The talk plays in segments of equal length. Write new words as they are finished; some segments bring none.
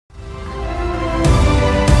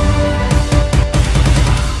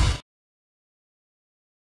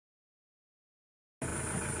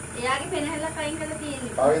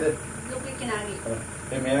ආවේද? ලොකු කෙනාගේ.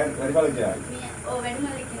 මේ වැඩිමල් කෙනාගේ.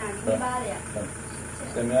 වැඩිමල් කෙනාගේ බාලයා.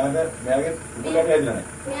 දැන් මෙයාගේ උකුලට හැදිලා නැහැ.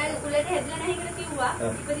 මෙයාගේ උකුලට හැදිලා නැහැ කියලා කිව්වා.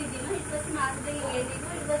 ඉපදිදිම ඊට පස්සේ මාස දෙකකින්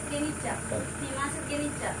වේදීනවා ඊට පස්සේ ගෙනිච්චා. මේ මාසෙත්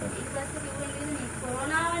ගෙනිච්චා. ඊට පස්සේ කිව්වා මේ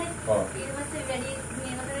කොරෝනාවනේ. ඊට පස්සේ වැඩි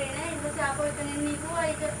මේකට එන්නේ ඊට පස්සේ ආපහු එතන එන්නේ කිව්වා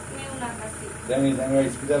ඒක මේ වුණා පස්සේ. දැන් මේ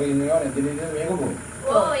ඉස්පිතාලේ ඉන්නවා නේද? මේක කොහොමද?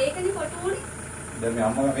 ඒකනේ කොට උනේ. දැන් මේ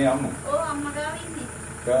අම්මා අම්මා ගාව ඉන්නේ.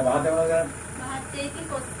 කොහේ මහත්තයා මොනවද කරන්නේ? මහත්තයා ඉතින්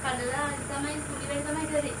කොස් කඩලා තමයි කුලි වැඩ තමයි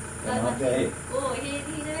කරේ. මහත්තයා ඒ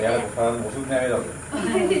ඉතින් එයාලා පාරම ඔසුත් නෑ වේදවල.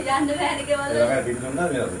 යන්න බෑනේ කවල. එයාලා පිට දුන්නා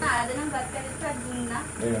වේදවල. ආදනම් බත් කරිස්සක් දුන්නා.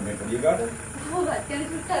 මේ පොඩි කාට? ඔව් බත්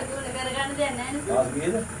කරිස්සක් දුන්න කරගන්න දෙයක් නෑ නේද? මාස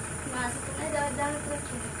කීයද? මාස 3යි දවස්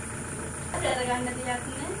 10ක් කරගන්න දෙයක්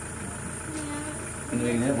නෑ.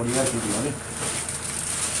 ඉන්නේ නේ පොඩි කාට කිව්වනේ.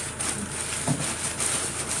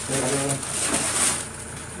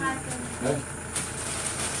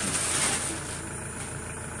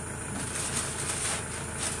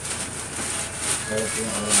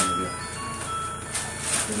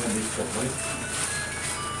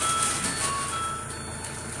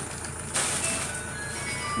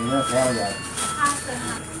 Ini saya ya.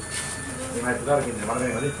 Ini itu kan gini, mana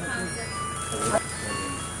nih?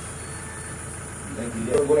 Dan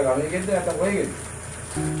dia boleh kami gitu atau boleh gitu?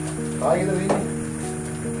 Ah gitu ini.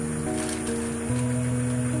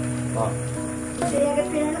 Ah. Saya agak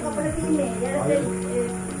pindah ke kapal sini, ya ada.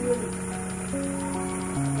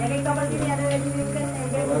 Ya ke kapal sini ada lagi kan?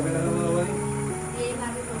 Kapal pindah ke mana? Ini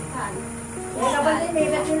lagi tulisan. Ya kapal sini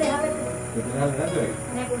mereka tulis apa? Tulisan apa tuh?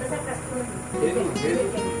 Nih udah saya kasih.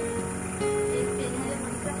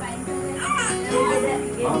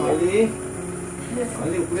 Ini.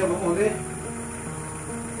 Ali ukulele mau deh.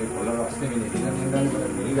 Kalau rasanya ini kan ini kan.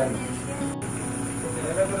 Ini kan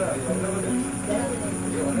ada ya ada.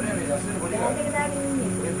 Ya orang ini rasanya boleh kan.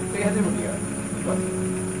 Itu kayak ada boleh kan.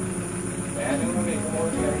 Saya ni orang ni mau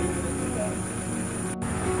dia.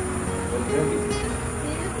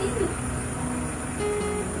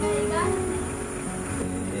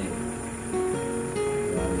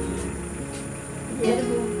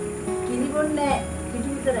 Kini pun deh, kini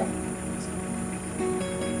betul.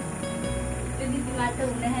 Mata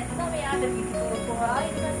udah tapi ada gitu korai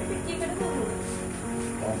itu masih kecil kan dulu.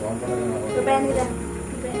 Kepen kita.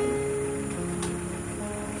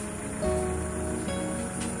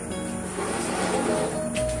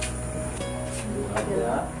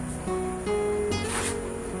 Ada.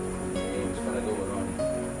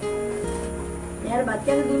 यार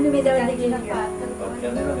बच्चे तो दूर में मेरे वाले की बच्चे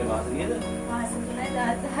ने तो बात नहीं है हां सुना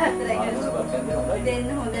जाता है तेरे दिन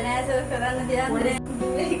होते ना ऐसे करना दिया अंदर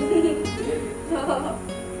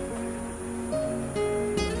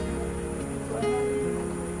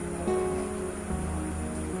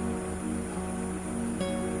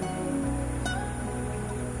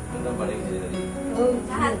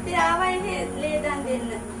hati apa ini ledan din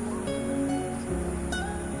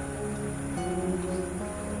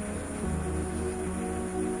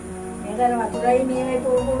Kalau maturai ni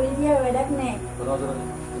puru ini ada ni.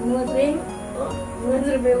 Umur ring, umur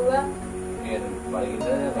berapa? Balik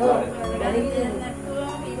kita. Balik kita. Tu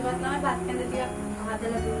itu pas nama bahkan dia ada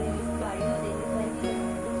lagi ni balik ni.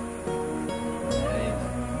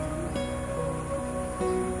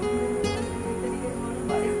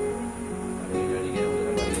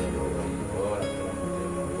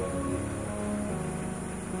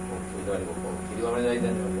 Jadi mana lagi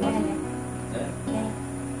dah? Ya.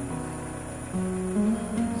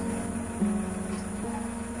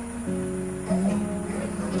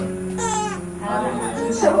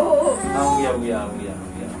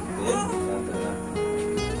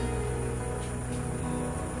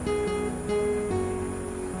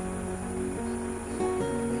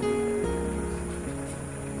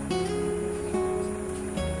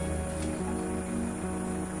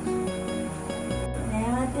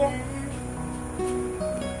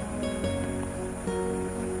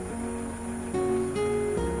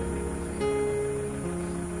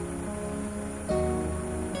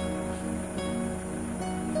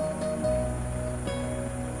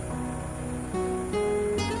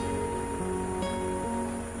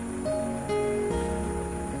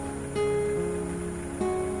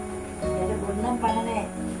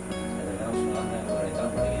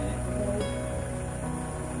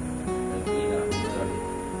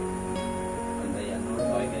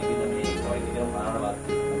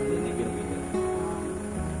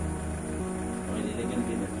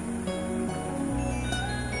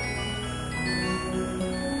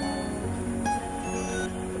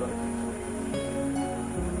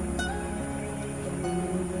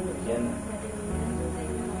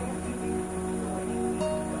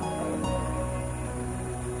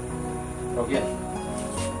 කියන.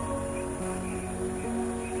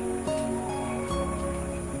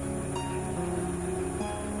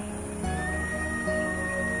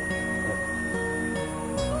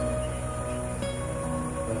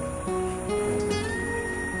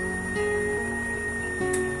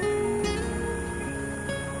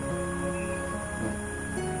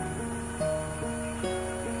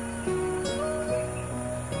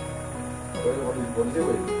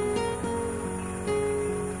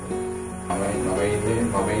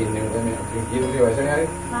 මම ඉන්නේ මේ කීයේ වයසනේ හරි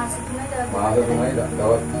මාස 3යි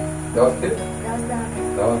දවස් 10ක්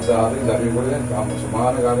දරුවෙකුට දැන්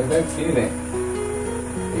සමාන කාලෙක දැන් කිරි නෑ.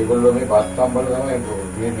 ඒගොල්ලෝ මේ පත්තම්බල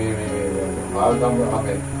තමයි මේ ආල්ගම්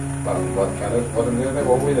අපේ පත් කැලේ පොතේ නේ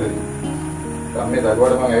කොහොමද ඉඳලා. ගම්මේ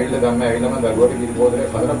දරුවට මම ඇවිල්ලා මම දරුවට කිරි පොතේ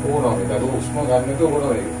හදලා පොනවා. මේ දරුවෝ උස්ම ගන්න නැතුව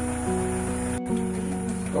පොනවා ඒක.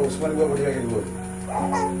 උස්මන ගොඩ පොඩි කිරි පොත.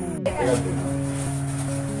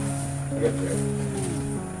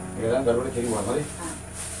 ඒකෙන් දරුවට කිරි වුණා හරි.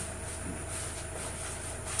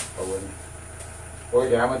 ඔය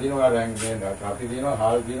ජාම දිනවා දැන් මේ ත්‍රාපි දිනවා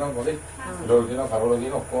හාල් දිනවා මොකද රෝල් දිනවා කරවල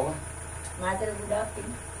දිනවා ඔක්කොම මාතර ගුඩක් තින්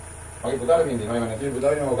මගේ පුතාලා මින්දිනවා මම නැති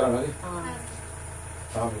පුතාලා නෝ කරන්නේ හරි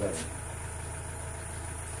තාම පුතාලා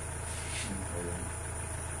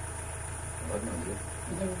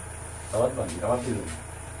තවත් දිනවා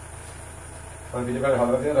ඔය පිළිකාර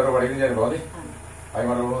හදලා තියෙන දරුවා වඩින්න යන්නේ කොහොමද අය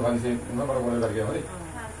මර උණු සංසේ උණ මර මොනවද කියලා හරි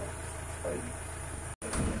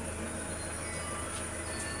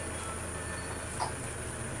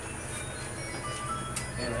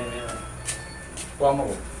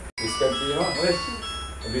කොහොමද? ඉස්කට් තියෙනවා. හරි.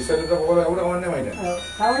 විශ්වවිද්‍යාලේ කොහොමද උඩ කවන්නේ මයිද?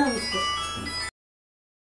 කවුරුන් ඉස්කට්?